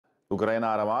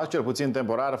Ucraina a rămas, cel puțin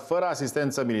temporar, fără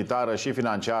asistență militară și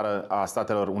financiară a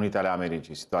Statelor Unite ale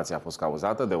Americii. Situația a fost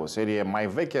cauzată de o serie mai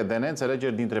veche de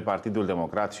neînțelegeri dintre Partidul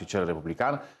Democrat și cel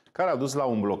Republican, care au dus la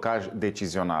un blocaj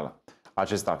decizional.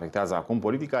 Acesta afectează acum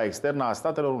politica externă a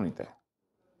Statelor Unite.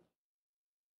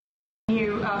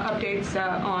 New updates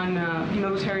on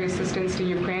military assistance to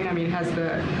Ukraine? I mean,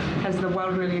 has the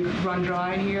well really run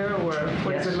dry here, or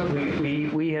what does it look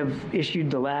like? We have issued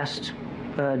the last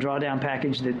drawdown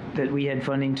package that we had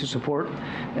funding to support,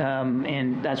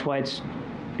 and that's why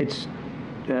it's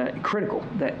critical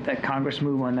that Congress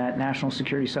move on that national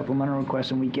security supplemental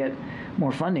request and we get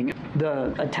more funding. The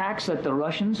attacks that the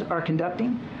Russians are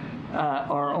conducting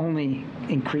are only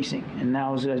increasing, and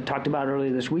now, as I talked about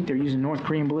earlier this week, they're using North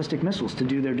Korean ballistic missiles to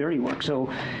do their dirty work. So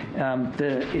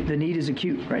the need is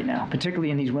acute right now,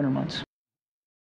 particularly in these winter months.